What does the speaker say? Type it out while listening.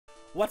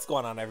What's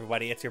going on,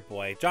 everybody? It's your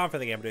boy John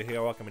from the GamerDuo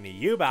here, welcoming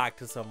you back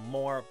to some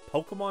more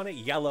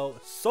Pokemon Yellow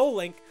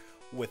Soullink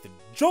with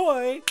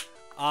Joy.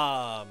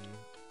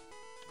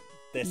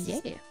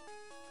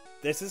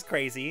 This is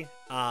crazy.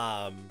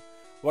 We're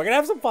gonna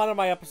have some fun on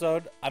my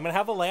episode. I'm gonna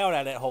have a layout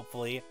edit,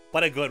 hopefully,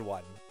 but a good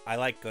one. I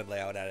like good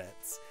layout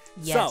edits.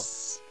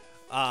 Yes.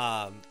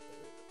 So,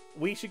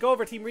 we should go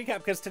over team recap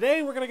because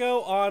today we're gonna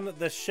go on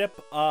the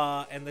ship,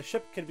 and the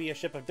ship could be a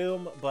ship of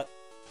doom, but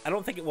I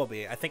don't think it will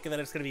be. I think that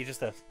it's gonna be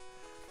just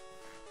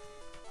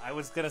I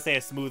was gonna say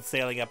a smooth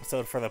sailing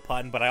episode for the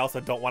pun, but I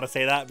also don't want to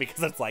say that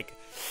because it's like,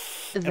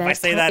 if I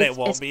say that, it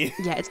won't be.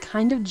 Yeah, it's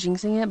kind of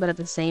jinxing it, but at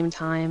the same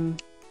time,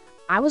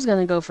 I was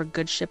gonna go for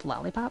good ship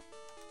lollipop.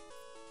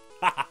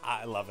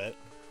 I love it.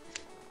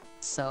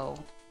 So,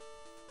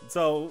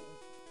 do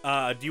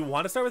you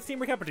want to start with team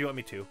recap, or do you want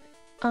me to?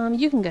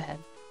 you can go ahead.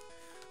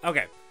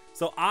 Okay,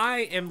 so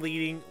I am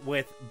leading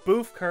with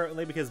Boof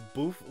currently because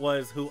Boof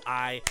was who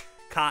I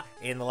caught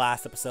in the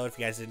last episode. If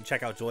you guys didn't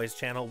check out Joy's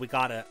channel, we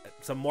got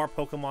some more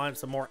Pokemon,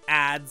 some more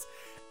ads,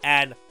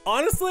 and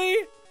honestly,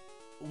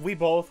 we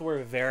both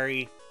were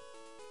very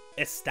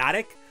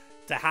ecstatic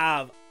to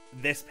have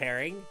this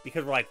pairing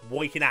because we're like,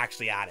 we can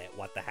actually add it.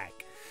 What the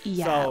heck?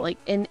 Yeah, so, like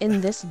in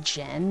this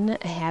gen,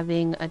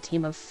 having a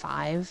team of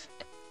 5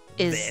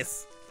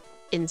 is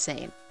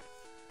insane.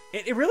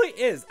 It really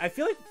is. I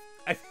feel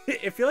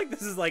like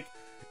this is like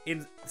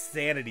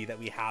insanity that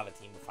we have a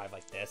team of 5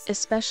 like this,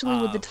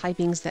 especially with the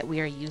typings that we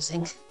are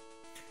using.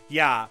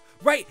 Yeah,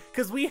 right,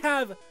 because we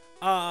have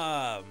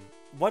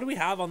what do we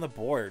have on the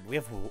board?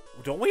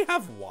 Don't we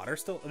have water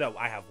still? No,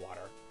 I have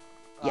water.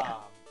 Yeah.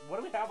 What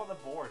do we have on the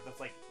board that's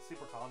like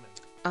super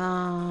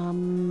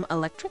common?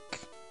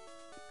 Electric.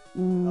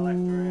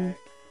 Electric.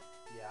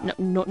 Yeah.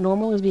 No,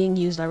 normal is being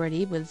used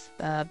already with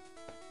the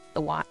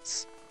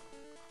watts.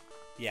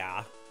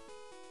 Yeah.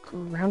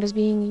 Ground is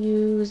being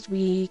used.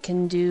 We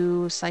can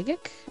do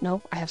psychic.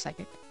 No, I have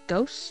psychic.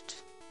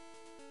 Ghost.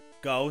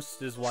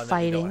 Ghost is one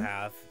that we don't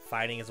have.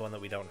 Fighting is one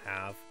that we don't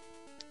have.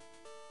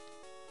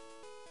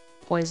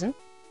 Poison.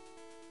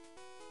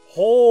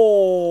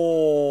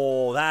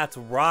 Oh, that's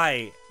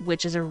right.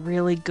 Which is a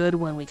really good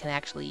one we can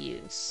actually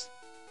use.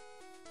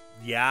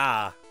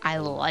 Yeah. I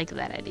like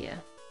that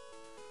idea.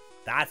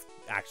 That's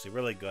actually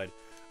really good.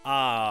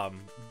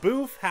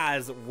 Boof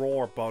has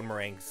Roar,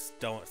 Bonemerang,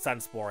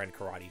 Sunspore, and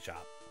Karate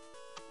Chop.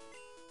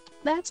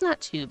 That's not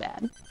too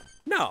bad.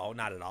 No,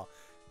 not at all.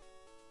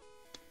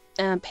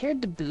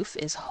 Paired to Boof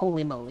is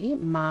Holy Moly,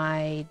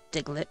 my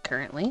Diglett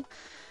currently,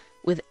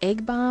 with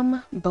Egg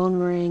Bomb,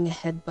 Bonemerang,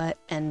 Headbutt,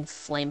 and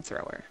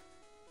Flamethrower.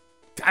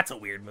 That's a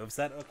weird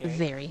moveset, okay.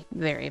 Very,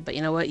 very, but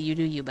you know what? You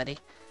do you, buddy.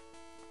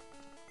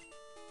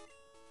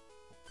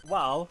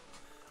 Well,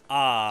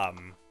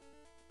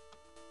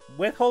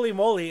 with Holy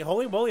Moly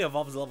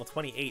evolves to level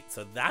 28,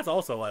 so that's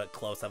also a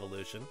close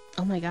evolution.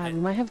 Oh my god,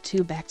 we might have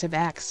 2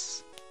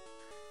 back-to-backs.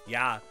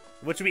 Yeah,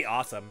 which would be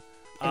awesome.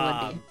 It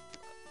would be.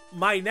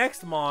 My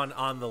next mon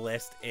on the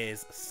list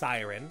is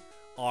Siren,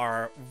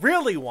 our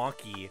really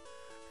wonky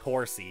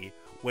horsey,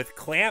 with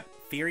Clamp,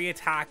 Fury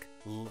Attack,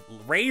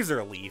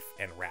 Razor Leaf,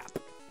 and Wrap.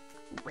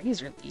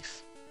 Razor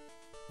Leaf?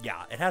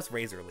 Yeah, it has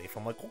Razor Leaf.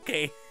 I'm like,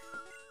 okay.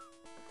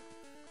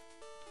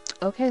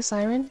 Okay,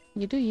 Siren,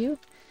 you do you.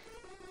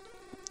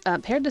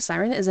 Paired to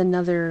Siren is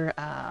another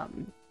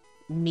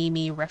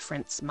Mimi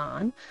reference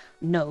mon,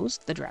 Nose,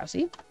 the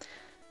Drowsy,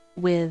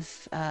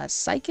 with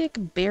Psychic,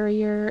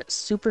 Barrier,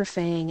 Super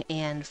Fang,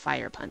 and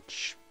Fire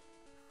Punch.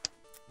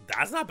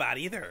 That's not bad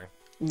either.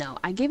 No,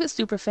 I gave it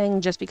Super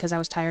Fang just because I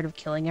was tired of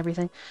killing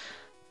everything,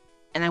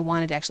 and I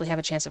wanted to actually have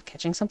a chance of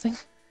catching something.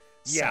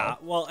 Yeah,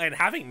 well, and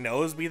having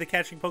Nose be the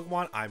catching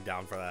Pokemon, I'm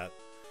down for that.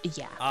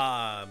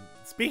 Yeah.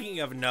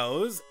 Speaking of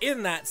Nose,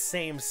 in that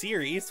same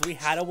series, we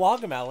had a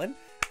Wogamelon,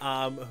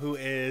 who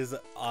is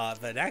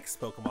the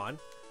next Pokemon.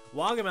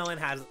 Wogamelon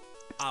has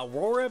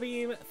Aurora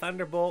Beam,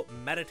 Thunderbolt,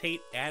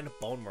 Meditate, and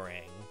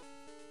Bonemerang.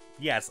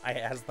 Yes, it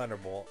has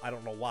Thunderbolt. I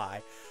don't know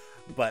why,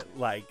 but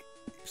like,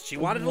 she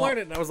wanted to learn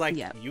it, and I was like,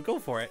 yeah, you go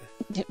for it.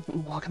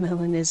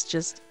 Wogamelon is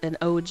just an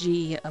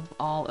OG of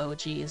all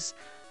OGs.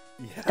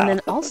 Yeah. And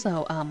then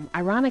also,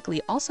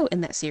 ironically, also in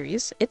that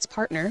series, its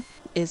partner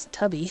is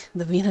Tubby,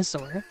 the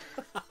Venusaur,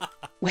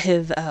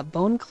 with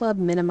Bone Club,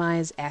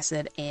 Minimize,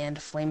 Acid, and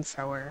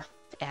Flamethrower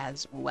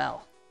as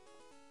well.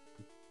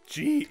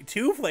 Gee,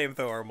 2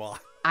 Flamethrower mons.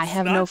 I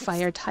have no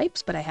fire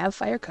types, but I have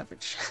fire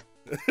coverage.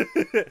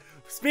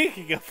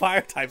 Speaking of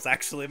fire types,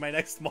 actually, my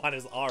next mon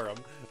is Arum,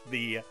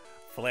 the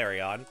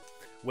Flareon,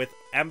 with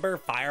Ember,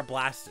 Fire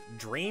Blast,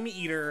 Dream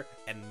Eater,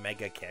 and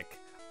Mega Kick.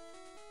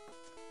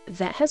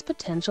 That has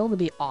potential to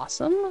be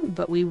awesome,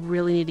 but we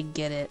really need to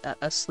get it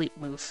a sleep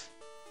move.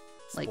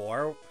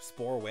 Spore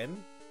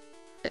win?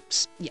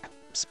 Yeah,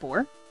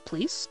 Spore,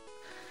 please.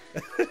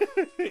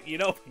 You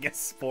know, I guess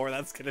Spore,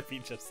 that's gonna be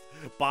just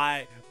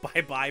bye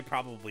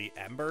probably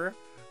Ember.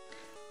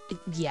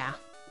 Yeah,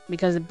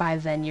 because by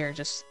then you're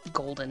just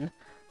golden.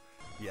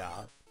 Yeah.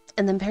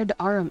 And then paired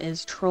to Arum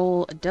is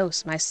Troll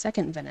Dose, my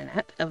second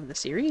Venonat of the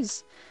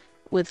series,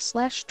 with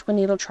Slash, Twin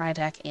Needle,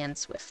 Tri-Attack, and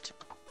Swift.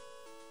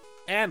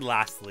 And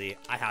lastly,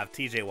 I have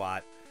TJ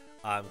Watt,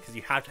 because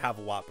you have to have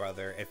a Watt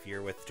brother if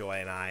you're with Joy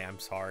and I. I'm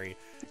sorry,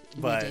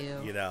 but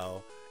you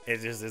know,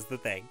 it just is the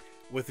thing.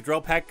 With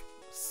Drill Peck,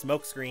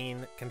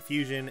 Smokescreen,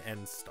 Confusion,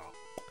 and Stomp.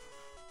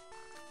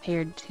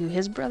 Paired to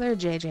his brother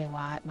JJ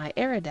Watt, my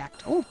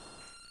Aerodactyl,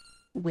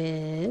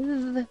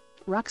 with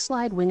Rock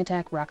Slide, Wing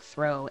Attack, Rock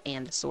Throw,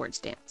 and Sword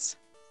Stance.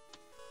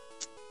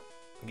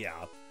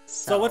 Yeah.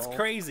 So what's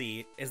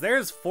crazy is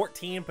there's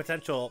 14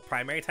 potential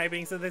primary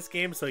typings in this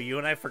game, so you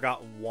and I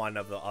forgot one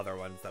of the other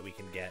ones that we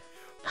can get.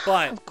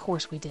 But of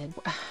course we did.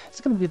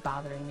 It's gonna be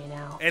bothering me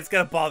now. It's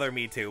gonna bother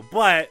me too.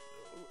 But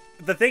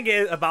the thing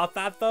is about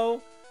that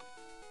though,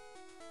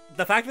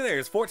 the fact that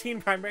there's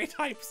 14 primary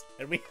types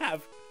and we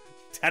have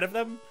 10 of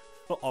them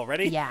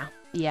already. Yeah,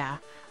 yeah.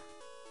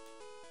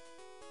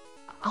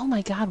 Oh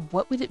my god,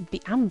 what would it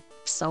be? I'm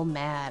so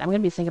mad. I'm gonna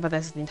be thinking about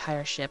this the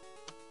entire ship.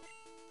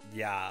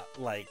 Yeah,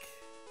 like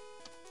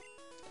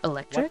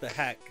electric. What the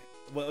heck?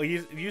 Well,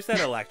 you said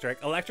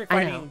electric. Electric,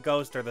 Fighting,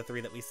 Ghost are the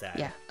 3 that we said.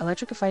 Yeah,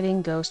 electric,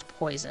 fighting, ghost,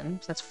 poison.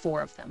 So that's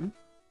 4 of them.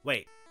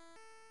 Wait,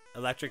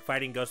 electric,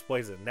 fighting, ghost,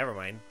 poison. Never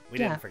mind. We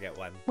didn't forget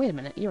one. Wait a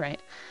minute. You're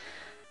right.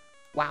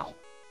 Wow.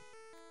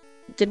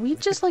 Did we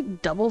just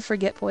like double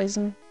forget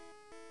poison?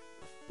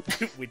 I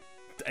think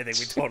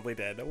we totally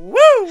did. Woo!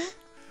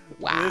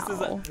 Wow. This is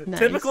a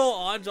typical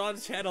On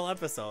John's channel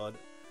episode.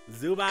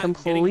 Zubat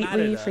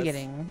completely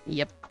forgetting.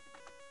 Yep.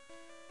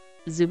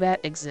 Zubat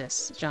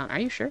exists. John, are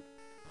you sure?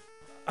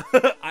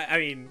 I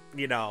mean,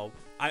 you know,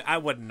 I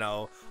wouldn't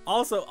know.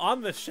 Also,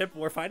 on the ship,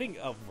 we're fighting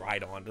a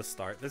Rhydon to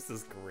start. This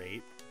is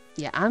great.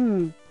 Yeah,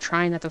 I'm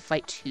trying not to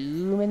fight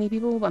too many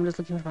people, but I'm just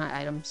looking for my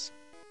items.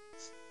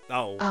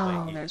 Oh,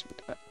 wait, there's...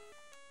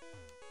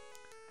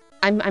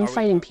 I'm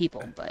fighting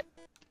people, but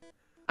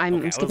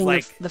I'm skipping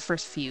like the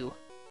first few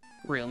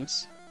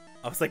rooms.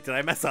 I was like, did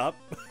I mess up?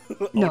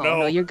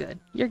 No, you're good.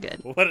 You're good.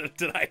 What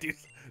did I do?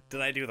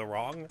 Did I do the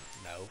wrong?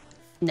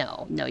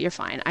 No, you're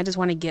fine. I just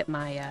want to get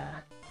my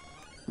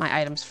my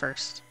items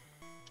first.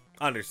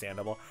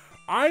 Understandable.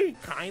 I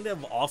kind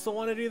of also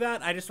want to do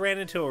that. I just ran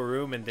into a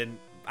room and didn't.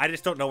 I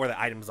just don't know where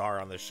the items are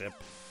on the ship.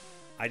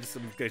 I just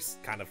am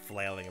just kind of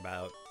flailing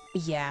about.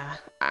 Yeah,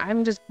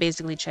 I'm just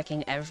basically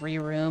checking every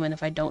room, and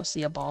if I don't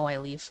see a ball, I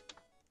leave.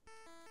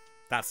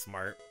 That's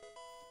smart.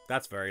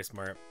 That's very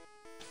smart.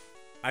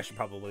 I should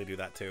probably do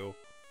that too.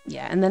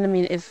 Yeah, and then I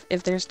mean, if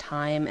there's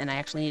time and I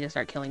actually need to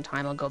start killing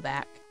time, I'll go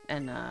back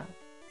and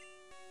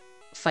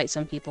fight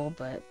some people.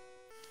 But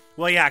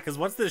well, yeah, because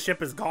once the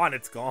ship is gone,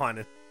 it's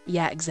gone.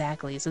 Yeah,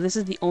 exactly. So this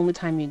is the only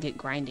time you get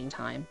grinding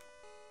time.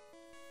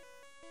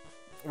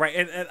 Right,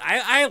 and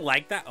I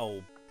like that.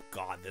 Oh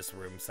God, this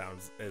room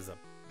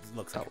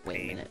looks like a pain.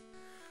 Wait a minute.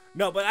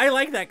 No, but I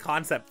like that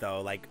concept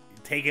though. Like,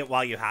 take it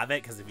while you have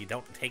it, because if you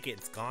don't take it,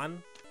 it's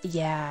gone.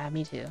 Yeah,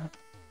 me too.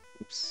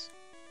 Oops.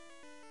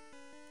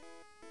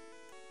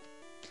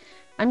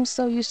 I'm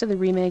so used to the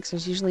remakes.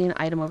 There's usually an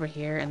item over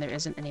here, and there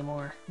isn't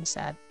anymore. I'm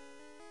sad.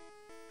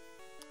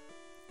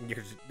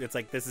 It's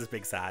like, this is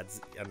big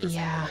sads.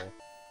 Yeah.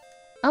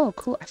 Oh,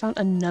 cool. I found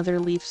another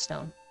leaf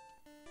stone.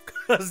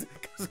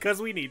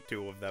 Because we need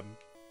 2 of them.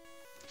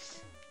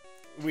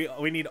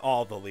 We need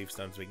all the leaf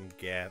stones we can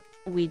get.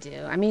 We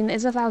do. I mean,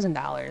 it's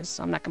 $1,000,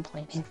 so I'm not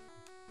complaining.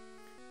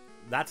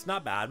 That's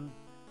not bad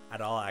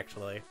at all,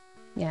 actually.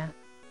 Yeah.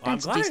 Well, I'm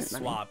glad I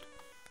swapped.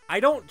 I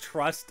didn't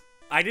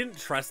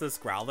trust this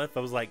Growlithe. I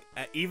was like,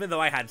 even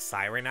though I had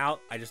Siren out,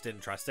 I just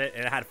didn't trust it.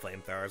 And it had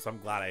Flamethrower, so I'm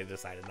glad I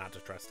decided not to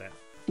trust it.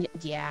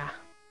 Yeah,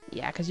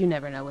 because you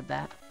never know with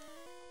that.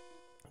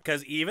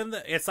 Because even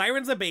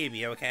Siren's a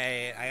baby,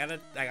 okay?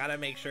 I gotta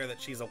make sure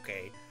that she's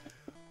okay.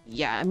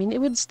 Yeah, I mean, it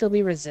would still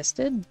be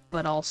resisted,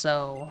 but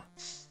also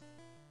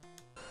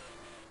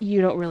you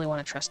don't really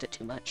want to trust it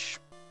too much.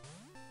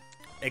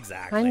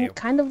 Exactly.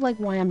 Kind of like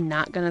why I'm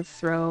not gonna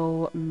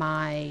throw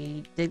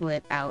my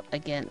Diglett out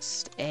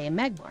against a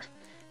Magmar.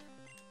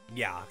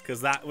 Yeah,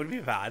 because that would be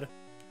bad.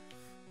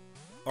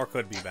 Or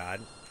could be bad.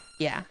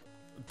 Yeah.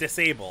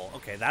 Disable.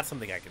 Okay, that's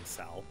something I can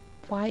sell.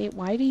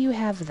 Why do you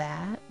have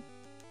that?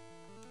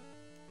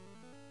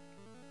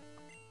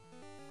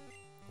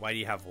 Why do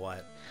you have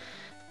what?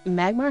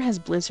 Magmar has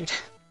Blizzard.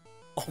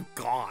 Oh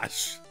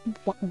gosh.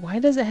 Why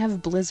does it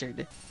have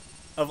Blizzard?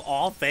 Of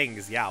all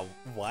things, yeah.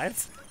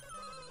 What?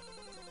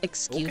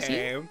 Excuse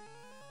you?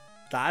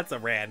 That's a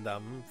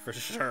random, for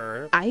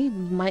sure. I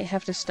might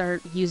have to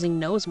start using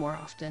Nose more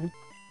often.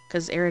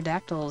 Because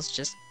Aerodactyl is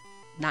just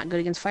not good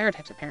against fire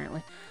types,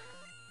 apparently.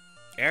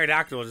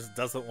 Aerodactyl just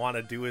doesn't want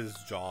to do his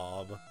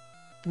job.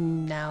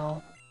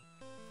 No.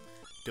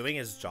 Doing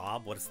his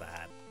job? What is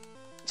that?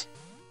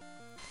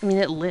 I mean,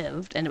 it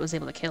lived, and it was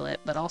able to kill it,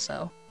 but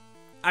also...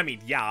 I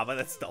mean, yeah, but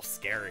that's still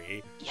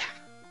scary. Yeah.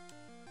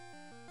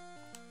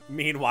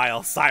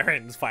 Meanwhile,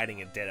 Siren's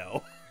fighting a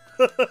Ditto.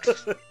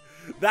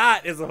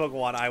 That is a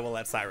Pokemon I will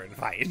let Siren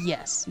fight.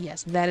 Yes,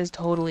 that is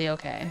totally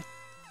okay.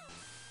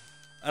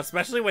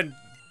 Especially when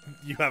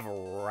you have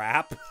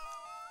Wrap.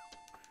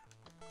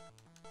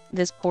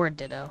 This poor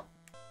Ditto.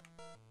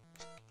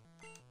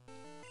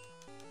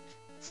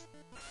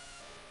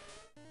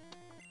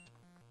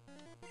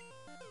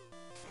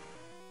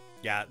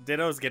 Yeah,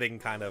 Ditto's getting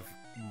kind of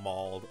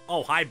mauled.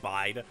 Oh, hi,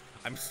 Bide.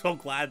 I'm so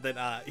glad that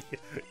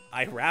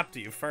I wrapped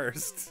you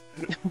first.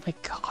 Oh my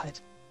god.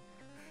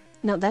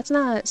 No, that's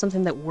not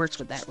something that works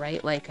with that,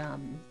 right? Like,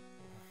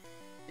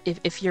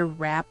 if you're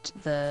wrapped,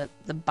 the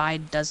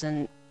bide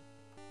doesn't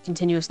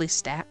continuously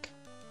stack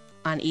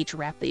on each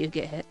wrap that you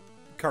get hit.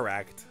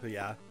 Correct,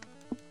 yeah.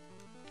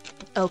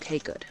 Okay,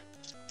 good.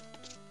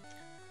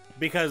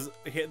 Because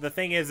the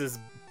thing is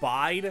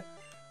Bide,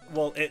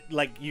 well, it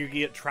like you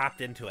get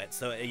trapped into it,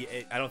 so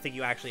I don't think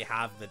you actually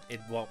have the.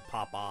 It won't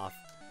pop off.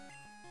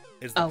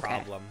 Is the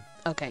problem?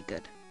 Okay,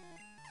 good.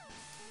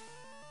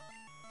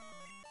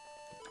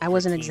 I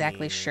wasn't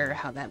exactly sure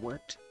how that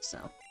worked,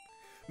 so.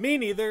 Me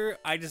neither.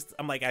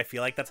 I'm like, I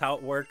feel like that's how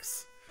it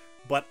works,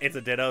 but it's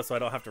a Ditto, so I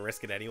don't have to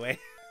risk it anyway.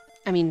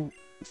 I mean,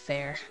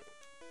 fair.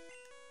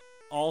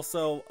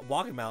 Also,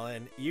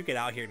 Watermelon, you get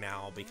out here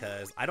now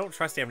because I don't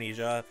trust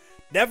Amnesia.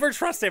 Never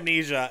trust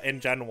Amnesia in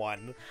Gen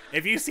 1.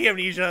 If you see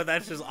Amnesia,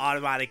 that's just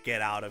automatic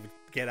get out.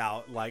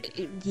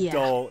 Like,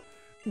 yeah.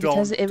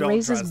 Because it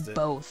raises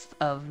both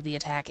of the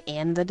attack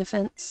and the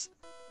defense.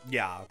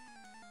 Yeah.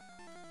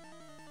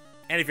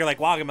 And if you're like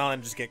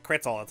Watermelon, just get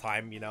crits all the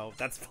time, you know,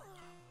 that's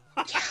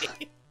fine.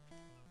 Yeah.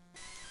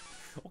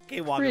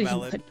 Okay,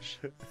 Watermelon.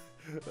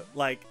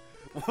 Like,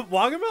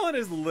 Watermelon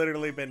has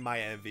literally been my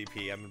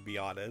MVP, I'm gonna be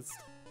honest.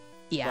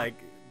 Yeah. Like,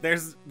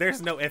 there's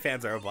no ifs,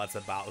 ands, or buts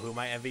about who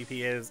my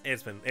MVP is.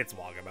 It's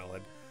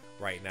Watermelon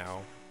right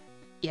now.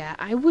 Yeah,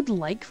 I would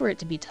like for it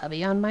to be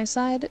Tubby on my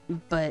side,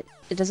 but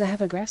it doesn't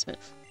have a grass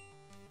move.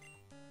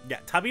 Yeah,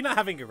 Tubby not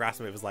having a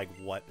grass move is like,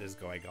 what is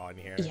going on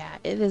here? Yeah,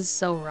 it is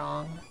so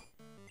wrong.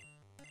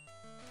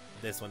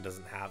 This one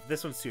doesn't have.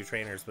 This one's 2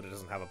 trainers, but it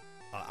doesn't have a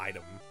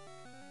item.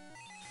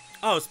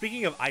 Oh,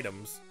 speaking of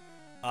items,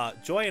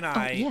 Joy and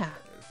I. Oh,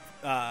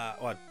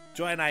 yeah.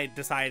 Joy and I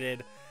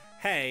decided,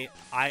 hey,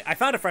 I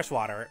found a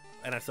freshwater,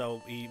 and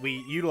so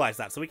we utilized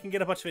that, so we can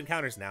get a bunch of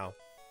encounters now.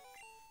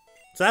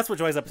 So that's what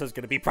Joy's episode is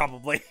going to be,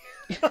 probably.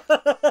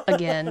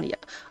 Again, yeah.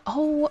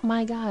 Oh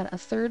my god, a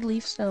 3rd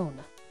leaf stone.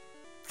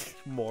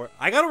 More.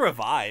 I got a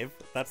revive.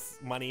 That's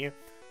money.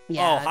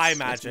 Yeah, oh, hi,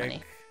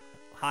 Magic.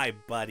 Hi,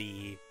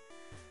 buddy.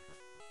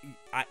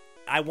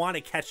 I want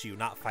to catch you,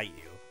 not fight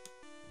you,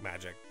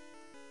 Magic.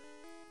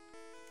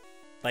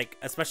 Like,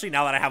 especially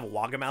now that I have a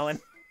Watermelon.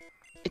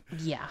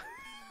 Yeah.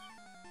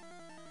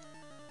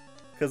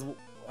 Because,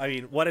 I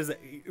mean, what is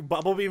it?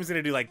 Bubble Beam's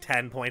going to do like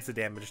 10 points of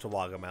damage to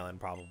Watermelon,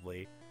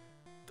 probably.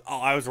 Oh,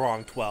 I was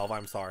wrong. 12,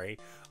 I'm sorry.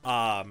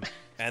 And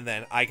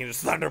then I can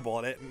just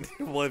Thunderbolt it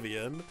in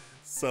Oblivion.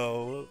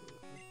 So...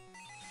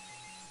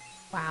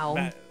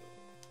 Wow.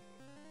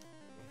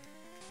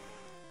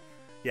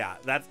 Yeah,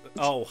 that's...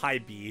 Oh, hi,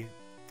 B.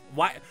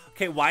 Why?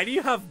 Okay, why do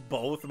you have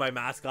both my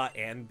mascot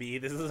and B?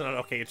 This isn't an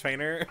okay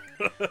trainer.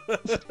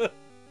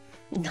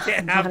 You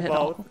can't have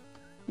both.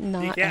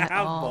 You can't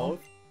have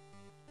both.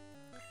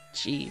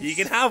 Jeez. You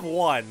can have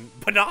one,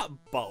 but not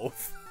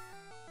both.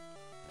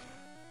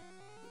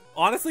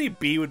 Honestly,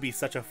 B would be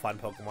such a fun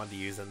Pokemon to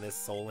use in this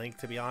Soullink,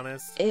 to be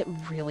honest. It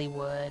really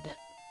would.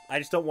 I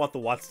just don't want the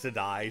What's to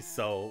die,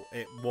 so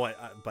it would,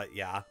 but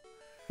yeah.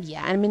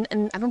 Yeah, I mean,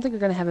 and I don't think we're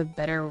going to have a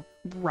better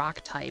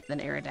rock type than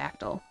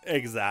Aerodactyl.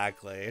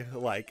 Exactly.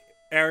 Like,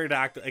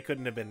 Aerodactyl, it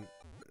couldn't have been...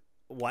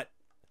 What?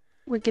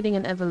 We're getting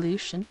an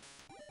evolution.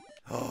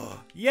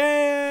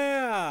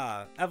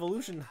 Yeah!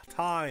 Evolution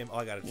time. Oh,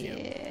 I got it too.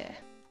 Yeah.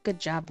 Good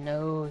job,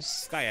 Nose.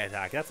 Sky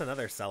Attack. That's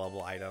another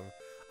sellable item.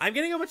 I'm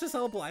getting a bunch of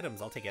sellable items.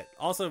 I'll take it.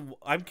 Also,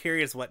 I'm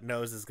curious what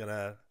Nose is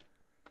gonna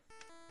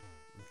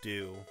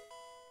do.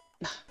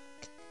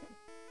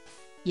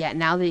 Yeah,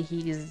 now that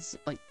he's,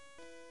 like,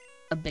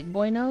 a big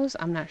boy Nose,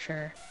 I'm not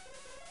sure.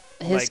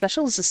 His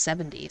special is a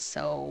 70,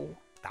 so...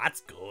 That's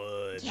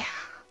good. Yeah.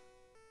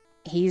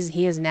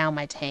 He is now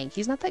my tank.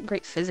 He's not that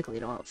great physically,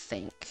 I don't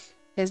think.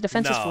 His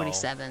defense is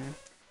 47.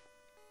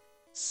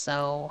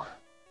 So...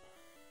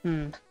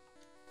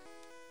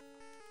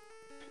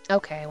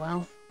 Okay,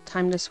 well,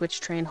 time to switch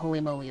train holy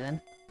moly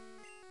then.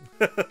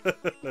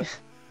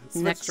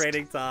 Switch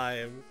training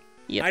time.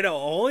 Yep. I know,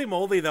 holy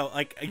moly though,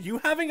 like, you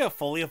having a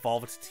fully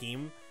evolved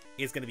team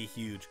is going to be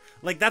huge.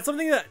 Like, that's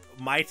something that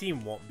my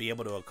team won't be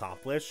able to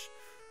accomplish.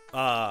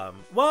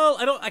 Well,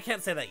 I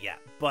can't say that yet,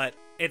 but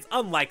it's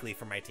unlikely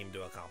for my team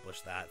to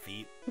accomplish that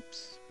feat.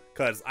 Oops.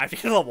 Because I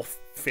think level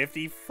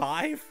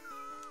 55.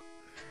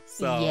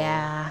 So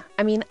yeah,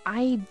 I mean,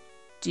 I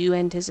do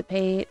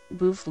anticipate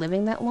Boof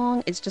living that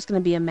long. It's just going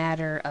to be a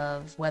matter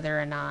of whether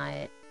or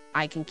not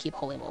I can keep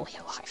Holy Moly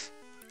alive.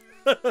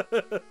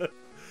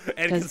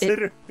 And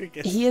considering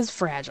he is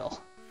fragile.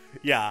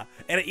 Yeah,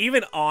 and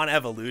even on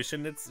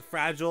evolution, it's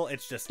fragile.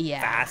 It's just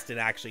fast. It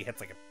actually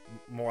hits like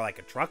more like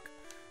a truck.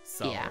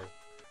 So yeah.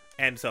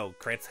 And so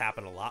crits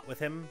happen a lot with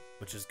him,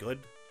 which is good.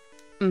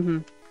 Mm-hmm.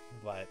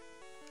 But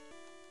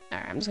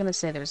alright, I'm just gonna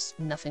say there's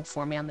nothing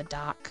for me on the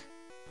dock.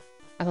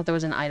 I thought there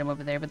was an item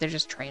over there, but they're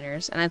just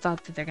trainers, and I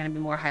thought that they're gonna be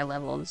more high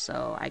leveled,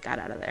 so I got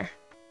out of there.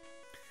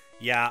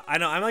 Yeah, I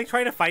know. I'm like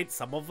trying to fight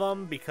some of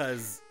them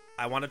because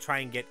I want to try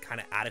and get kind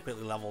of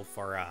adequately leveled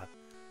for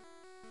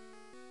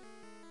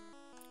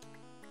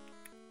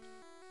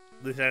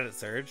Lieutenant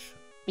Surge.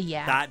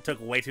 Yeah. That took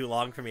way too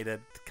long for me to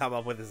come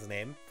up with his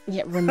name.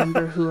 Yeah,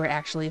 remember who we're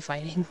actually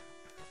fighting.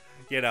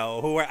 You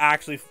know, who are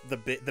actually the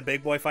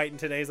big boy fight in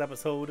today's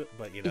episode,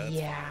 but you know, that's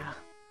Yeah. fine.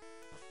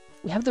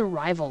 We have the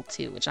rival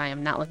too, which I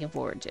am not looking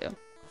forward to.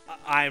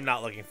 I am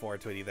not looking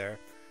forward to it either.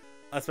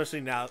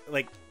 Especially now,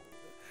 like,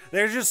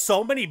 there's just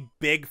so many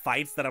big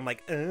fights that I'm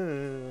like,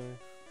 ugh.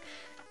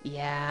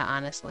 Yeah,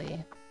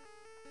 honestly.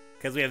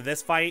 Because we have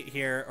this fight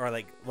here, or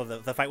like, well,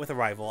 the fight with the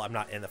rival. I'm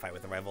not in the fight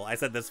with the rival. I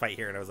said this fight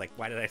here, and I was like,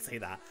 why did I say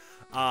that?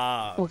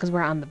 Well, because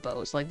we're on the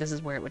boat, so like this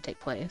is where it would take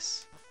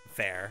place.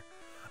 Fair.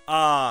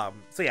 So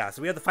yeah,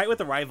 so we have the fight with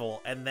the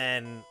rival, and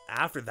then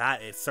after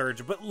that, it's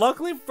Surge. But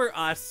luckily for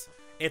us,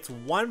 it's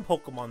one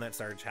Pokemon that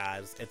Surge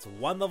has. It's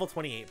one level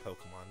 28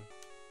 Pokemon.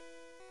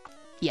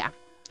 Yeah.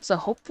 So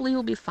hopefully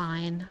we'll be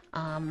fine.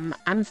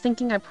 I'm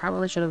thinking I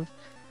probably should have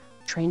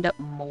trained up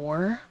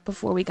more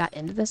before we got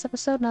into this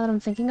episode, now that I'm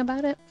thinking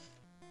about it.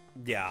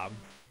 Yeah.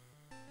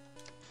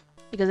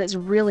 Because it's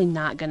really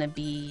not going to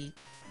be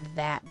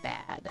that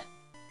bad.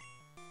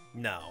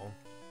 No.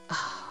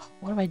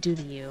 What do I do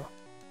to you?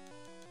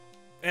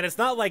 And it's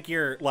not like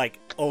you're, like,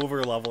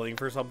 over-leveling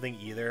for something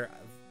either.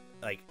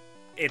 Like,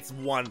 it's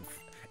one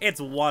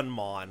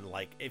Mon.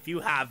 Like, if you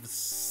have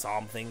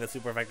something that's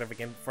super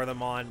effective for the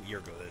Mon,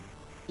 you're good.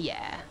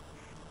 Yeah.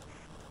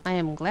 I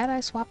am glad I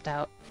swapped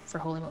out for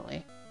Holy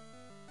Moly.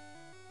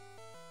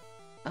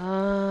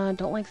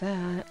 Don't like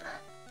that.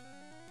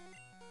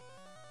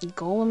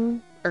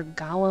 Golem, or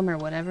Golem, or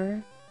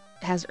whatever,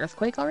 has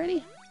Earthquake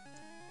already?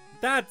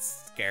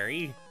 That's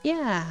scary.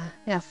 Yeah,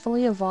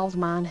 fully evolved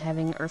Mon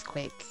having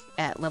Earthquake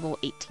at level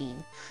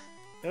 18.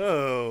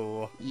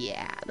 Oh.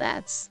 Yeah,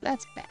 that's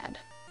bad.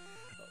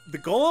 The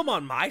Golem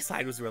on my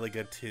side was really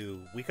good,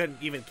 too. We couldn't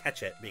even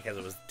catch it because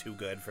it was too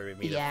good for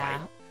me to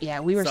fight. Yeah,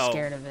 we were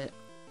scared of it.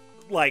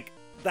 Like,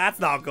 that's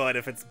not good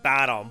if it's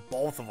bad on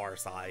both of our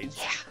sides.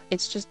 Yeah,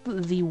 it's just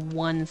the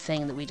one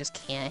thing that we just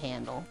can't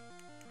handle.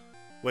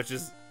 Which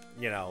is,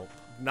 you know,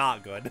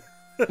 not good.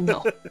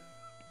 No.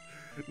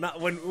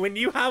 Not when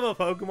you have a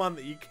Pokemon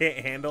that you can't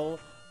handle.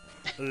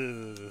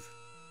 Ugh.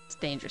 It's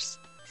dangerous.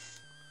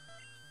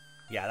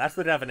 Yeah, that's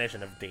the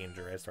definition of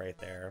dangerous right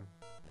there.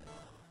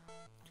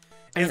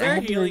 Is there a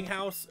healing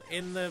house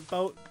in the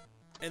boat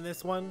in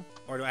this one?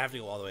 Or do I have to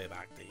go all the way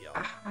back to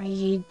Yellow?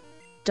 I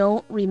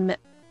don't remember.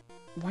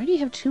 Why do you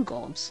have two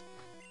golems?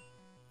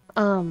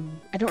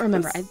 I don't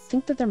remember. I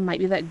think that there might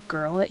be that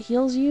girl that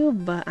heals you,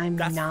 but I'm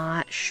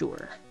not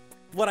sure.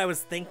 What I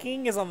was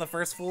thinking is on the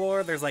first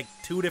floor, there's like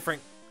two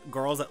different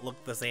girls that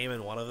look the same,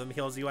 and one of them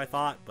heals you, I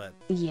thought, but...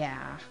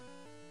 Yeah.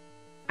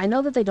 I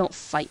know that they don't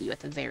fight you at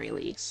the very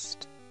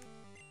least.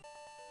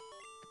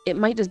 It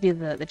might just be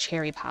the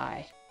cherry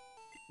pie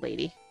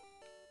lady.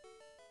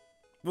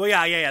 Well,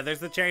 yeah. There's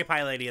the cherry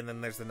pie lady, and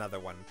then there's another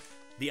one.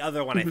 The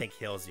other one I think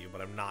heals you,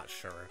 but I'm not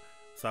sure.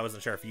 So I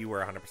wasn't sure if you were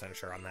 100%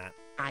 sure on that.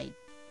 I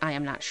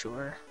am not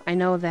sure. I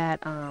know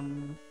that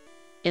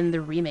in the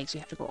remakes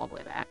you have to go all the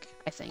way back,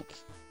 I think.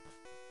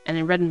 And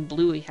in Red and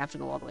Blue you have to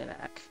go all the way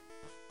back.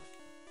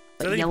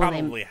 But so Yellow,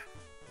 probably...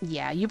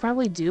 Yeah, you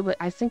probably do, but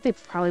I think they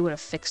probably would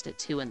have fixed it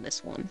too in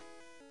this one.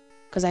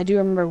 Because I do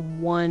remember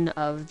one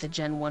of the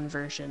Gen 1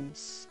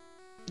 versions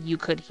you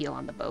could heal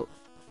on the boat.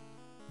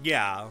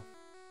 Yeah.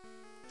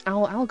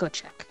 I'll go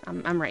check.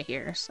 I'm right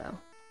here, so.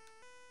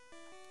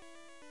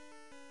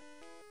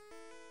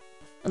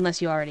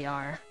 Unless you already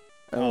are.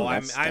 Oh,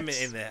 I'm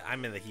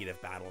in the heat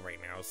of battle right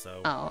now,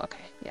 so. Oh,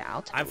 okay. Yeah,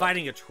 I'll take I'm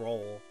fighting a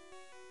troll.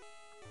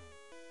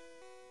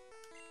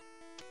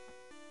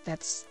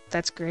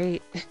 That's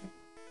great.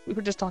 We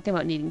were just talking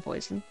about needing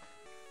poison.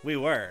 We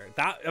were.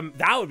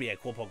 That would be a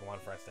cool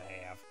Pokemon for us to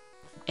have.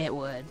 It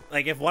would.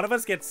 Like if one of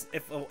us gets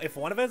if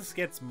one of us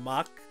gets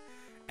Muck,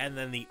 and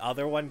then the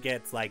other one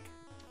gets like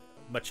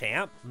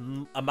Machamp,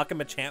 a Muck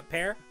and Machamp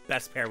pair,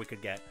 best pair we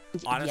could get.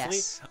 Honestly,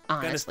 yes.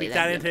 I'm gonna speak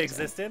that into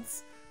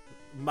existence.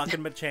 Muck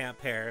and Machamp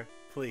pair,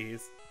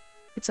 please.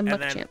 It's a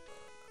Machamp.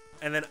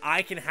 And then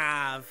I can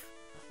have.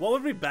 What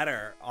would be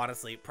better,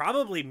 honestly?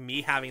 Probably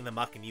me having the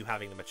Muck and you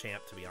having the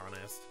Machamp, to be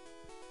honest.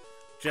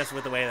 Just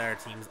with the way that our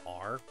teams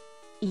are.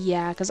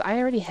 Yeah, because I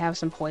already have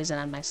some poison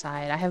on my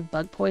side. I have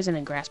bug poison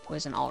and grass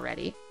poison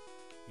already.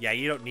 Yeah,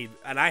 you don't need...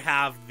 And I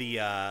have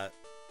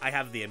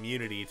the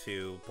immunity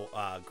to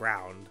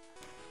ground,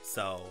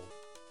 so...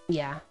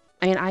 Yeah.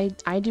 I mean,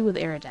 I do with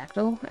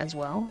Aerodactyl as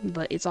well,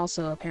 but it's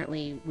also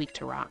apparently weak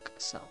to rock,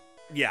 so...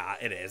 Yeah,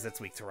 it is. It's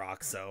weak to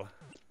rock, so...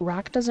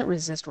 Rock doesn't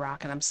resist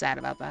rock, and I'm sad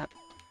about that.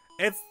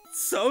 It's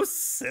so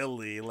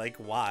silly. Like,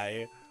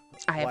 why?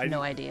 I have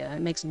no idea.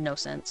 It makes no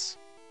sense.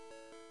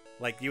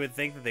 Like, you would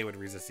think that they would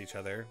resist each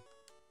other.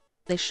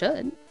 They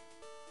should.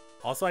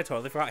 Also, I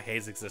totally forgot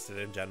Haze existed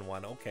in Gen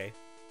 1. Okay.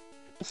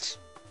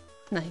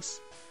 Nice.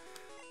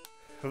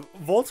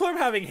 Voltorb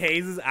having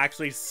Haze is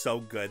actually so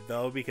good,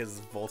 though,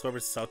 because Voltorb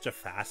is such a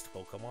fast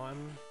Pokemon.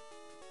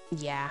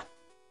 Yeah.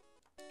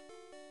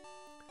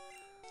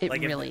 It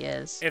like really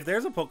is. If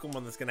there's a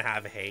Pokemon that's going to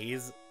have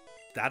Haze,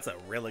 that's a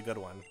really good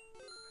one.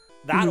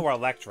 That or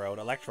Electrode.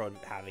 Electrode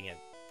having it.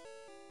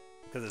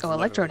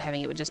 Electrode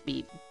having it would just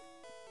be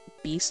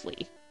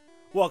beastly.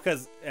 Well,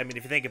 because, I mean,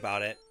 if you think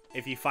about it,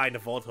 if you find a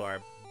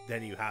Voltorb,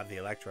 then you have the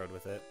Electrode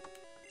with it.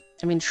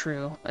 I mean,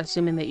 true.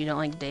 Assuming that you don't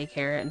like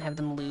daycare and have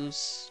them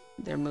lose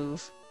their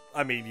move.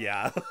 I mean,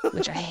 yeah.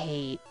 Which I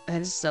hate.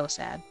 That is so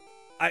sad.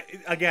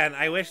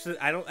 I wish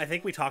that, I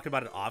think we talked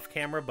about it off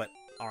camera, but,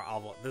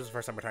 this is the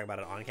first time we're talking about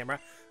it on camera.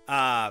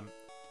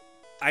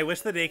 I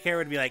wish the daycare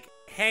would be like,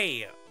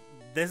 hey,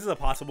 this is a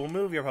possible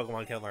move your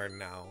Pokemon can learn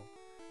now.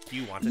 Do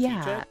you want to teach it?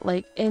 Yeah,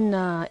 like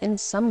in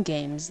some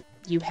games,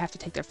 you have to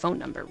take their phone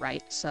number,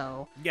 right?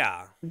 So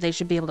yeah, they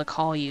should be able to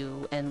call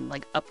you and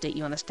like update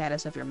you on the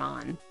status of your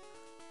Mon.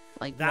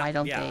 Like, why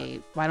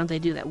don't they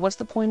do that? What's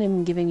the point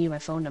in giving you my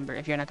phone number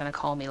if you're not going to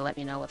call me to let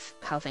me know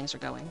how things are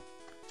going?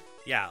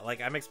 Yeah,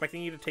 like, I'm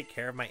expecting you to take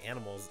care of my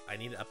animals. I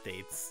need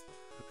updates.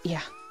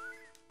 Yeah,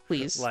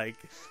 please. Like,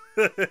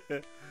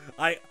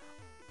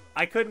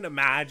 I couldn't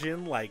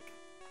imagine, like,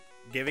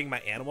 giving my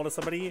animal to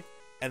somebody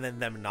and then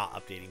them not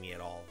updating me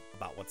at all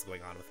about what's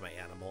going on with my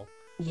animal.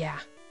 Yeah.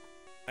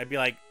 I'd be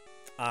like,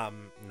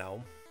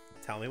 no.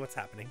 Tell me what's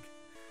happening.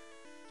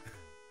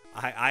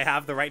 I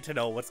have the right to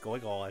know what's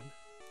going on.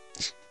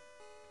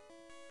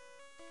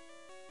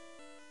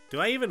 Do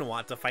I even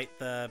want to fight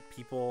the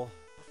people?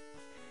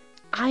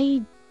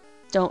 I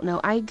don't know.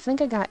 I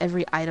think I got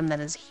every item that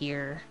is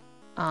here.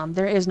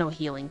 There is no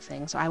healing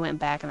thing, so I went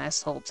back and I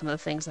sold some of the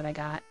things that I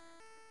got.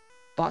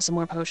 Bought some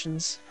more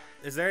potions.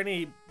 Is there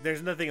any...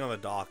 There's nothing on the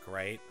dock,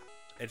 right?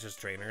 It's just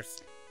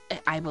trainers?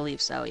 I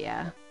believe so,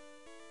 yeah.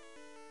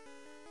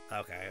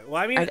 Okay.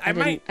 Well, I mean,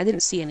 I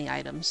didn't see any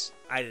items.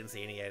 I didn't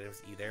see any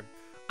items either.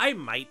 I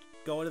might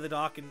go to the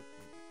dock and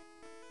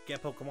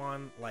get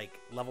Pokemon, like,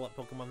 level up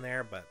Pokemon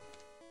there, but...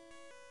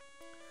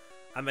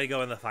 I'm gonna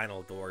go in the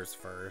final doors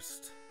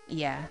first.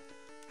 Yeah.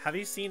 Have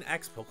you seen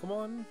X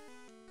Pokemon?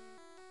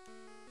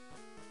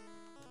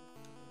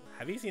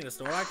 Have you seen a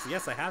Snorlax?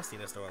 Yes, I have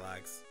seen a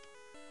Snorlax.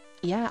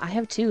 Yeah, I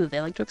have too.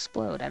 They like to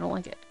explode. I don't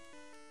like it.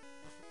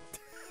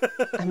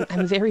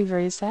 I'm very,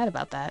 very sad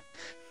about that.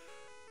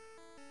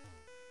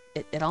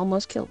 It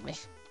almost killed me.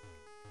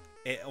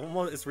 It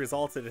almost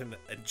resulted in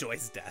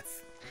Joy's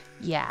death.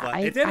 Yeah,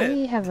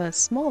 I have a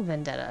small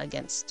vendetta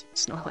against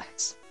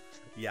Snorlax.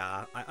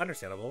 Yeah,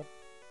 understandable.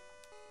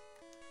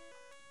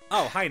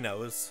 Oh, hi,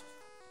 Nose.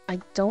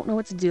 I don't know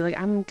what to do. Like,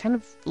 I'm kind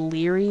of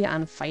leery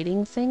on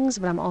fighting things,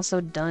 but I'm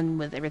also done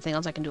with everything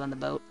else I can do on the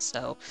boat,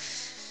 so...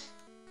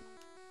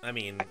 I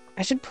mean...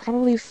 I should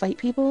probably fight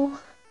people.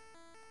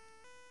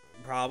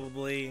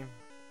 Probably.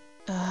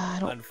 I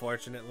don't...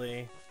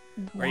 Unfortunately.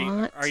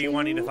 Are you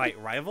wanting to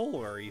fight rival,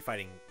 or are you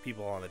fighting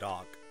people on the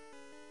dock?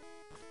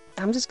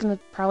 I'm just gonna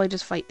probably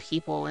just fight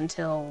people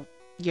until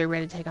you're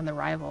ready to take on the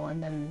rival,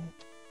 and then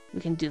we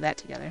can do that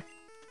together.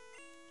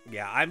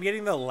 Yeah, I'm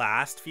getting the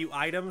last few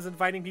items and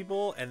fighting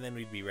people, and then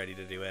we'd be ready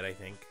to do it, I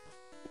think.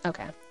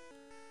 Okay.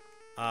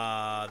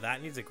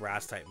 That needs a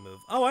grass-type move.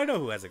 Oh, I know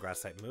who has a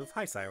grass-type move.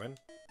 Hi, Siren.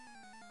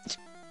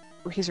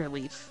 Razor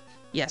Leaf.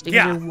 Yes,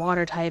 because your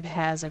water type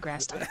has a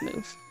grass-type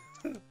move.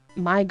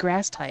 My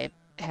grass-type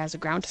has a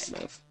ground-type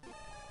move.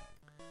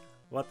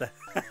 What the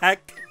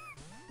heck?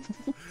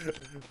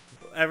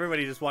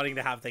 Everybody just wanting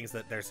to have things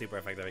that they're super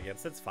effective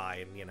against. It's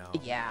fine, you know.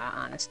 Yeah,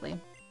 honestly.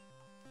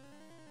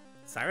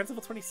 Siren's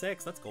level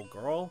 26. Let's go,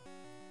 girl.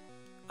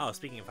 Oh,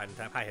 speaking of fighting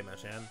type, hi,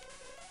 Hitmonchan.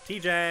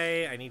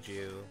 TJ, I need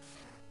you.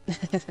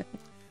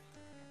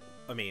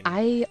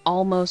 I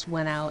almost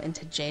went out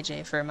into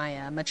JJ for my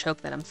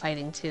Machoke that I'm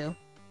fighting too,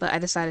 but I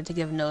decided to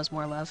give Nose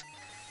more love.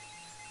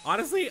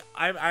 Honestly,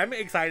 I'm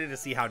excited to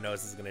see how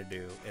Nose is gonna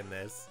do in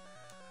this.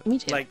 Me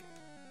too. Like,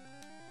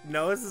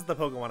 Nose is the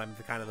Pokemon I'm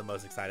kind of the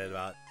most excited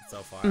about so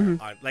far.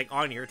 Mm-hmm.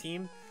 On your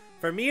team.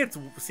 For me, it's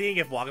seeing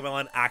if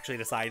Watermelon actually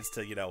decides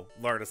to, you know,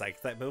 learn a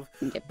Psychic type move.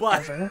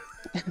 But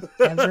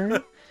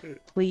ever,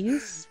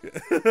 please.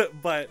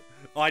 But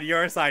on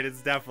your side,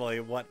 it's definitely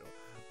what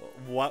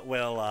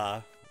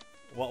will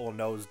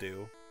Nose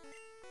do?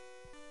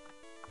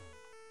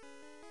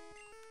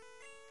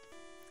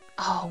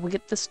 Oh, we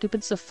get the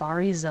stupid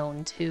Safari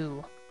Zone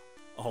too.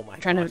 Oh my!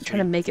 Trying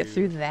to make it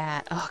through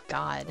that. Oh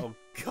god. Oh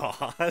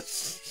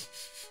gosh.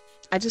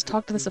 I just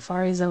talked to the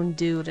Safari Zone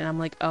dude, and I'm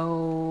like,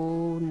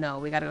 oh no,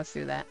 we gotta go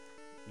through that.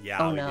 Yeah.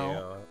 Oh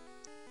no.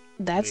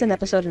 That's an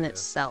episode in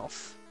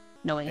itself.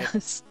 Knowing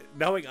us.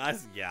 Knowing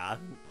us, yeah.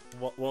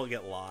 We'll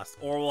get lost,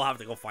 or we'll have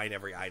to go find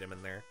every item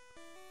in there.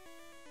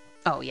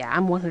 Oh yeah,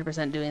 I'm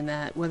 100% doing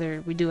that.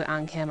 Whether we do it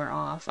on cam or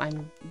off,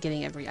 I'm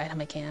getting every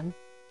item I can.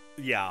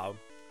 Yeah.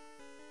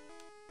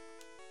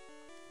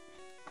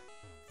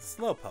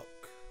 Slowpoke.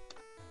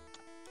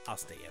 I'll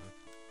stay in.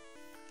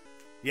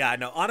 Yeah,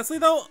 no, honestly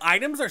though,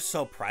 items are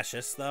so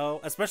precious though,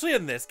 especially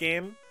in this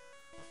game.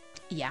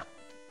 Yeah.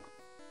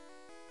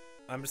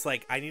 I'm just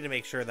like, I need to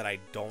make sure that I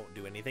don't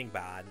do anything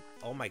bad.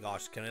 Oh my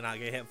gosh, can I not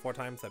get hit 4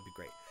 times? That'd be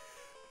great.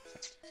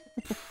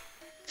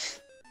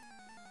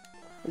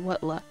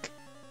 What luck.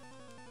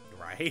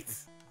 Right?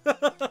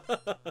 Okay,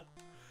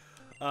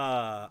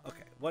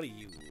 what are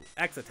you?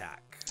 X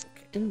attack.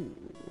 Okay. Ooh,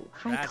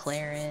 hi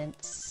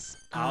Clarence.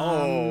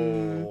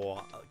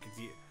 Oh,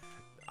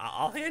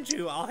 I'll hand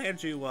you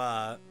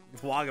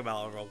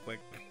Wagamel real quick.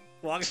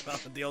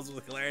 Wagamel deals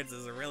with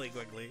clearances really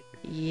quickly.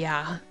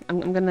 Yeah,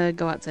 I'm gonna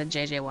go out to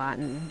JJ Watt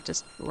and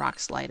just rock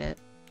slide it.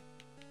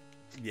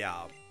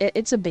 Yeah.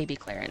 It's a baby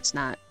clearance,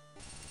 not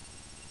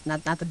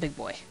the big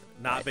boy.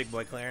 Not but... big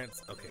boy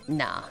clearance? Okay.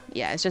 Nah,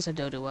 yeah, it's just a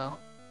Doduo.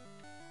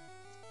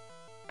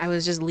 I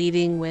was just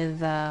leading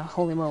with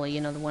Holy Moly,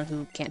 the one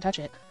who can't touch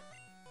it.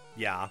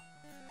 Yeah.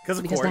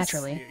 Because course,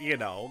 naturally.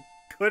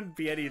 Couldn't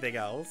be anything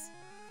else.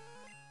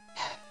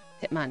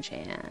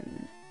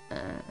 Hitmonchan.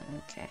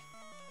 Okay.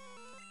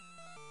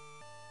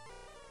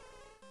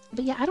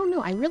 But yeah, I don't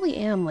know. I really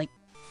am,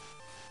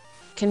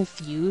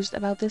 confused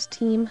about this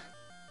team.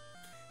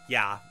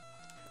 Yeah,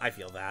 I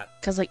feel that.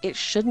 Because, it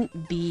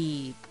shouldn't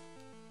be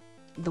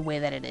the way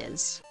that it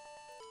is.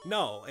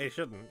 No, it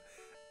shouldn't.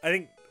 I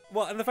think,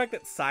 and the fact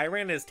that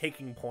Siren is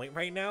taking point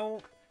right now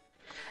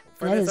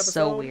for that this is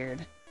episode, so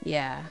weird.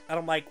 Yeah. And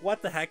I'm like,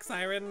 what the heck,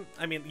 Siren?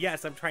 I mean,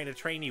 yes, I'm trying to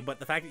train you, but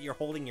the fact that you're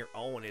holding your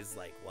own is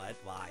like, what?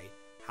 Why?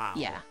 How?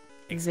 Yeah,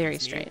 it's very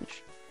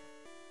strange.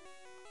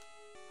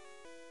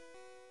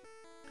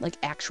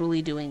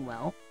 Actually doing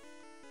well.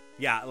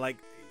 Yeah,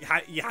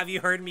 have you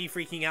heard me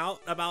freaking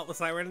out about the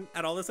Siren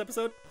at all this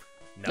episode?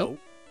 No.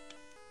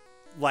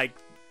 Nope.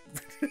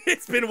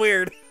 It's been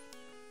weird.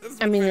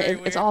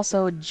 It's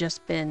also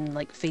just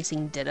been,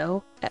 facing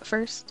Ditto at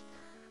first.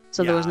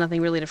 So there was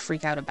nothing really to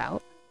freak out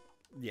about.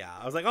 Yeah,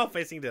 I was like, oh,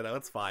 facing Ditto,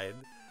 it's fine.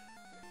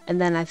 And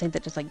then I think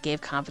that just,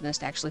 gave confidence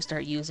to actually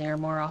start using her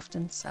more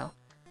often, so...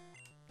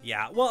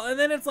 Yeah, well, and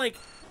then it's like,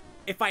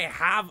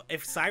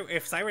 if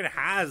Siren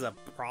has a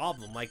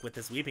problem, with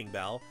this Weeping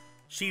Bell,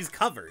 she's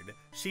covered.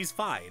 She's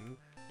fine.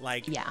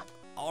 Yeah.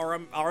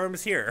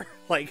 Auram's here.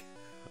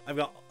 I've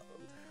got...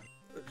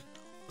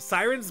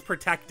 Siren's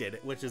protected,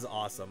 which is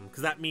awesome,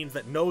 because that means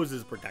that Nose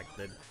is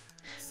protected.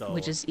 So...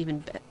 Which is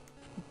even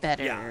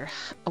better. Yeah.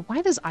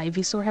 Why does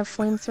Ivysaur have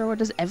Flamethrower?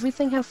 Does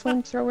everything have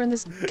Flamethrower in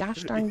this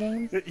gosh darn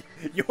game?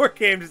 Your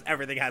game, just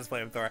everything has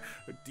Flamethrower.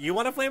 Do you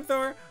want a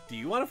Flamethrower? Do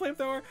you want a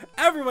Flamethrower?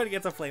 Everybody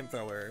gets a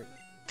Flamethrower.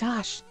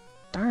 Gosh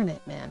darn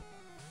it, man.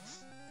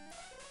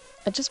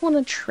 I just want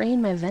to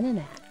train my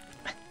Venonat.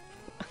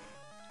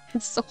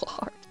 It's so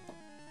hard.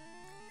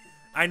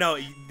 I know.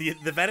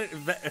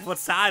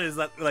 What's sad is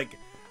that,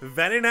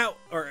 Venonat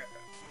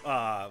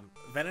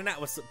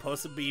was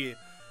supposed to be,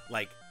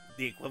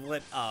 the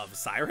equivalent of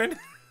Siren.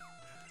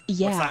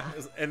 Yeah.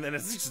 And then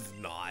it's just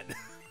not.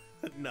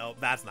 No,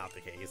 that's not the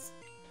case.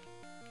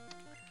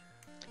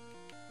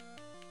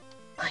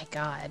 My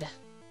God.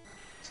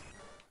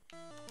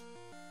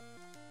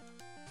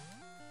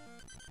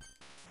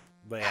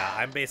 But yeah,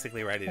 I'm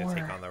basically ready to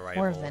take on the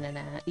rival. Or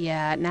Venonat.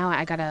 Yeah, now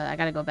I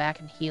gotta go back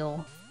and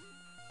heal.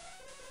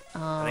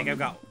 I think I've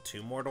got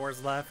 2 more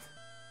doors left.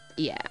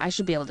 Yeah, I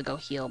should be able to go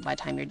heal by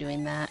the time you're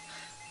doing that.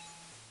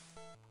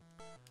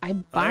 I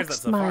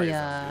boxed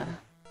my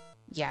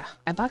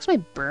I boxed my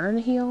burn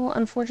heal,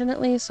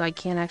 unfortunately, so I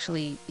can't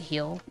actually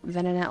heal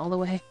Venonat all the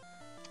way.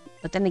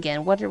 But then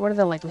again, what are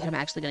the likelihood I'm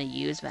actually going to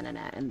use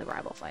Venonat in the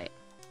rival fight?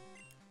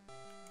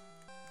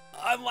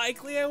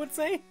 Unlikely, I would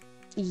say.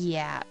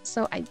 Yeah,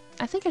 so I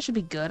think I should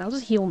be good. I'll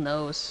just heal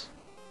Nose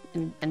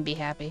and be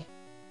happy.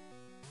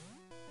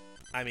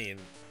 I mean,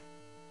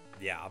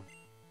 yeah.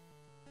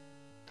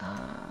 I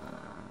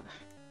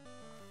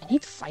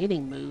need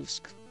fighting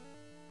moves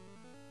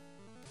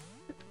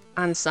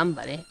on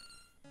somebody.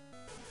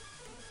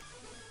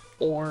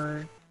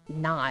 Or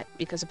not,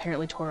 because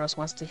apparently Tauros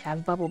wants to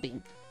have Bubble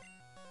Beam.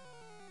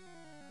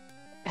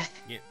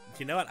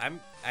 You know what?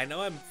 I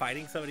know I'm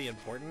fighting somebody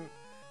important,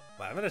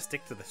 but I'm gonna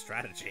stick to the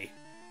strategy.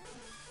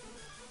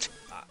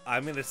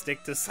 I'm gonna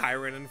stick to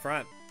Siren in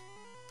front.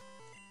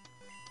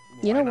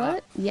 You know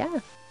what?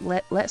 Yeah,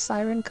 let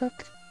Siren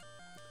cook.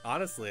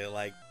 Honestly,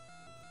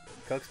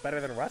 cooks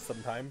better than Russ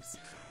sometimes.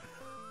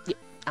 Yeah,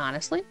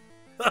 honestly.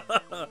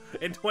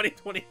 In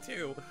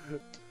 2022.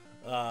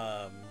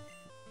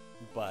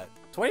 But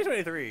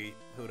 2023,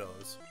 who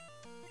knows?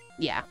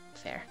 Yeah,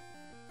 fair.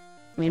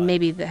 I mean,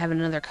 maybe having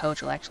another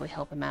coach will actually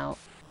help him out.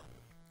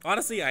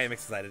 Honestly, I am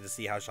excited to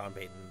see what Sean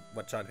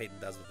Payton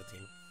does with the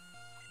team.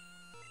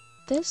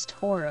 This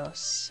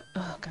Tauros.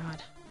 Oh,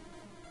 God.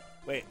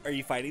 Wait, are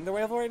you fighting the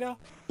rival right now?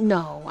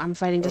 No, I'm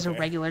fighting just a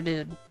regular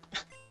dude.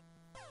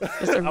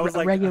 Just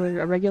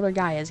a regular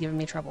guy is giving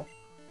me trouble.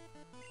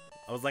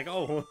 I was like,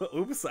 oh,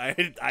 oops, I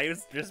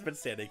was just been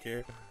standing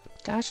here.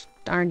 Gosh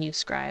darn you,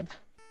 Scribe.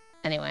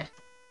 Anyway.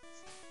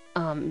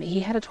 He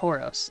had a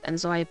Tauros,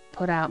 and so I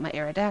put out my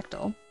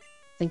Aerodactyl,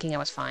 thinking I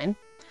was fine.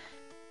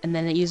 And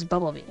then it used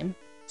Bubble Beam.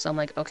 So I'm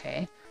like,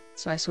 okay.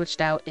 So I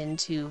switched out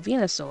into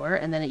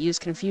Venusaur, and then it used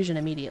Confusion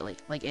immediately.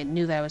 It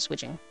knew that I was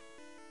switching.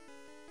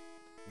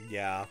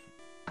 Yeah.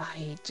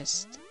 I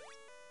just...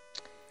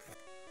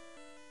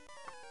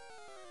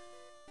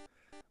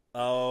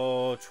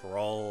 Oh,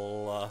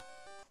 troll.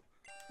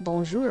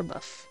 Bonjour,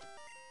 Buff.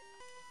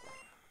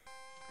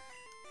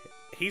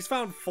 He's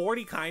found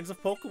 40 kinds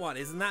of Pokemon.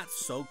 Isn't that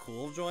so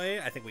cool, Joy?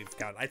 I think we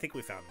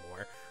found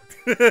more.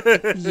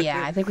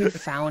 Yeah, I think we've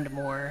found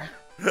more.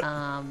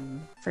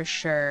 For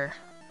sure.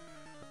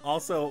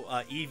 Also,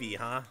 Eevee,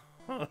 huh?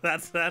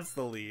 That's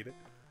the lead.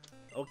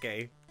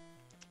 Okay.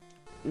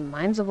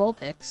 Mine's a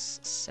Vulpix,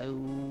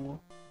 so...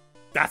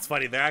 That's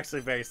funny. They're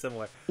actually very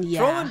similar. Yeah.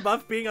 Troll and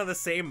Buff being on the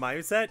same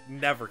mindset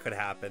never could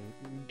happen.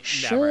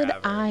 Should Never,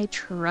 ever. I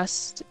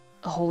trust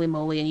Holy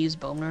Moly and use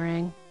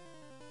Boomerang?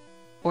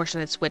 Or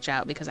should I switch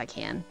out because I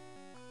can?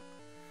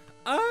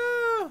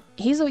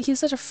 He's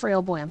such a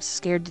frail boy. I'm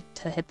scared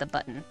to hit the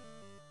button.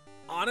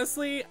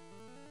 Honestly,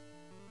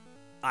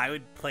 I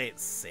would play it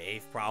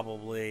safe,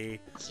 probably.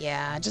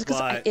 Yeah, just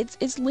because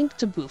it's linked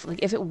to Boof. Like,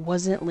 if it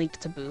wasn't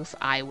linked to Boof,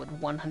 I would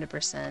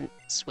 100%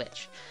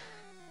 switch.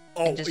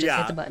 Oh, and just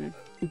hit the button.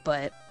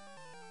 But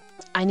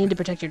I need to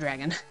protect your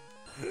dragon.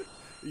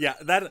 Yeah,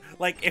 that,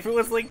 like, if it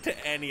was linked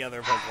to any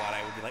other Pokemon,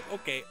 I would be like,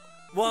 okay.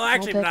 Well,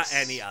 actually, Vulpix. not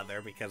any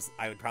other, because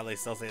I would probably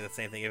still say the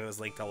same thing if it was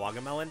linked to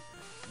Wagamelon.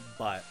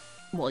 But...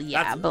 Well,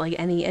 yeah, but like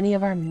any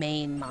of our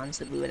main mons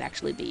that we would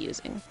actually be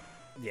using.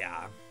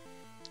 Yeah.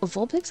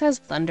 Vulpix has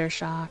Thunder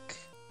Shock.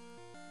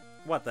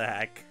 What the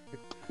heck?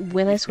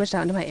 When I switched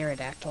out into my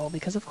Aerodactyl,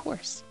 because of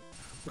course.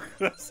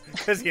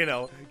 Because, you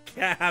know,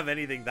 can't have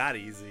anything that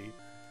easy.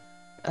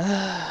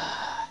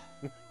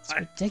 It's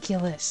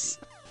ridiculous.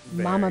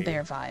 Mama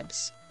Bear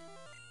vibes.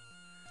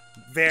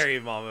 Very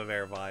Mama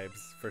Bear vibes,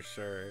 for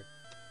sure.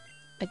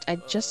 I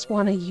just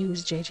want to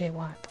use JJ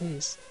Watt,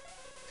 please.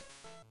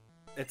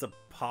 It's a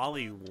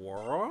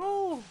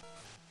Poliwhirl?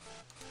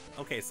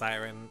 Okay,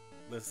 Siren,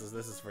 this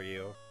is for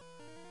you.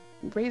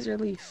 Razor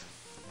Leaf.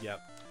 Yep.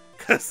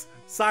 Because,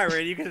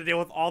 Siren, you get to deal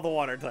with all the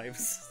water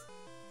types.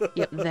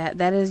 Yep,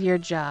 that is your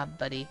job,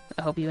 buddy.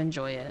 I hope you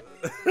enjoy it.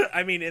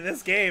 I mean, in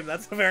this game,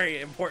 that's a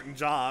very important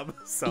job,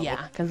 so...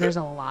 Yeah, because there's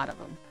a lot of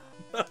them.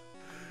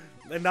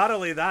 And not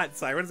only that,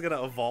 Siren's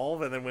gonna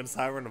evolve, and then when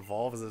Siren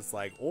evolves, it's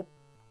like, oh,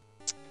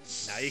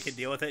 now you can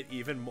deal with it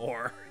even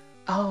more.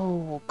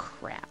 Oh,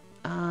 crap.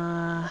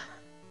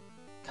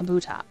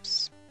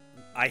 Kabutops.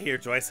 I hear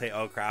Joy say,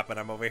 oh crap, and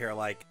I'm over here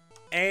like,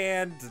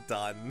 and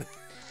done.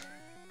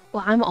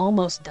 Well, I'm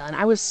almost done.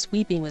 I was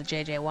sweeping with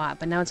JJ Watt,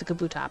 but now it's a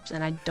Kabutops,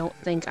 and I don't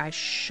think I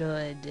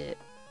should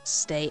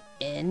stay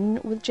in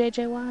with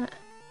JJ Watt.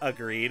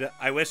 Agreed.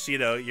 I wish, you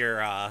know,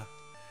 your,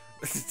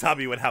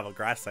 Tubby would have a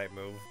grass type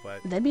move,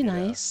 but... That'd be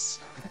nice.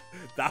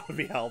 That would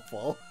be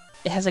helpful.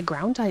 It has a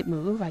ground type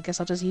move. I guess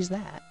I'll just use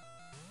that.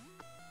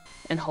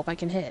 And hope I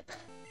can hit.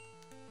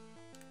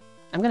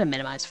 I'm gonna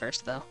minimize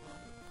first, though.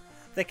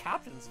 The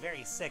captain's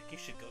very sick. You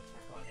should go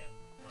check on him.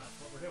 That's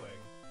what we're doing.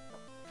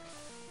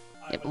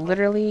 Yep,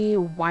 literally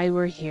why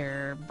we're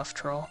here, Buff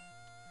Troll.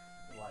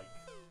 Like,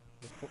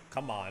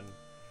 come on.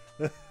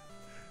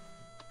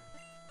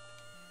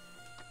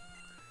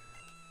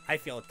 I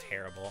feel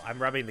terrible.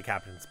 I'm rubbing the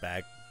captain's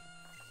back.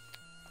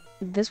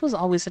 This was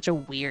always such a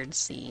weird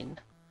scene.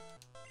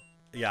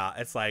 Yeah,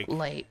 it's like...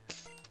 Like...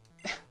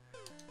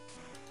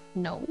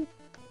 No.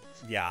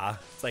 Yeah,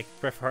 it's like,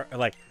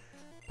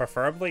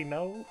 preferably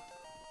no?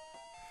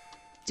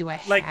 Do I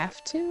like...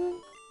 have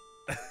to?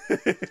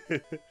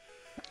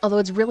 Although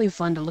it's really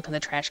fun to look in the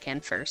trash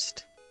can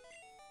first.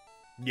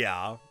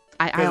 Yeah.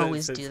 I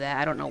always do that.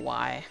 I don't know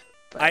why.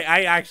 But...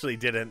 I actually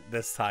didn't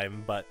this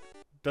time, but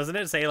doesn't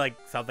it say like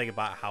something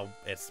about how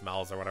it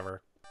smells or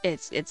whatever?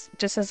 It's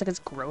just says like it's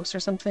gross or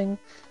something.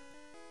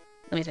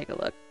 Let me take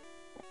a look.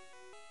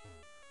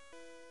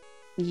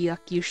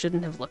 Yuck, you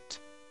shouldn't have looked.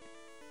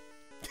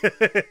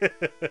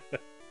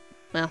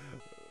 Well,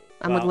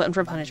 I'm a glutton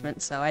for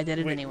punishment, so I did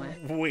it anyway.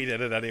 We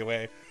did it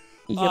anyway.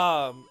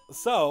 Yep.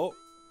 So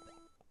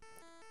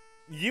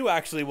you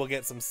actually will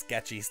get some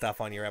sketchy stuff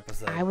on your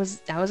episode. I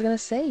was gonna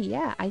say,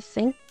 yeah, I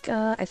think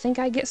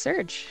I get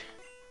Surge.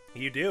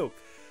 You do.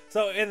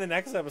 So in the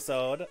next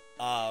episode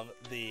of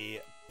the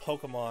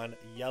Pokemon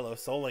Yellow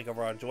Soullink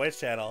over on Joy's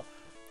channel,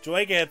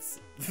 Joy gets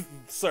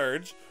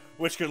Surge,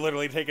 which could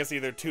literally take us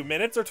either 2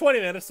 minutes or 20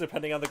 minutes,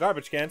 depending on the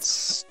garbage can.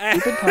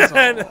 Stupid puzzle.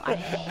 I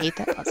hate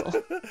that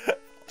puzzle.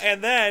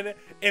 And then,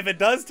 if it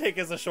does take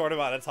us a short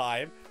amount of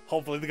time,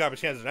 hopefully the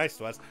garbage cans are nice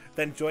to us,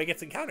 then Joy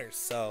gets encounters.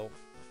 So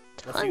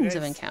tons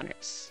of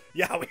encounters.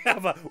 Yeah, we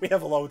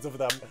have loads of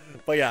them.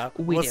 But yeah,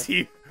 we'll do.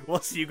 see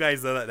you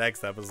guys in that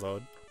next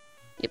episode.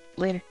 Yep,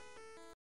 later.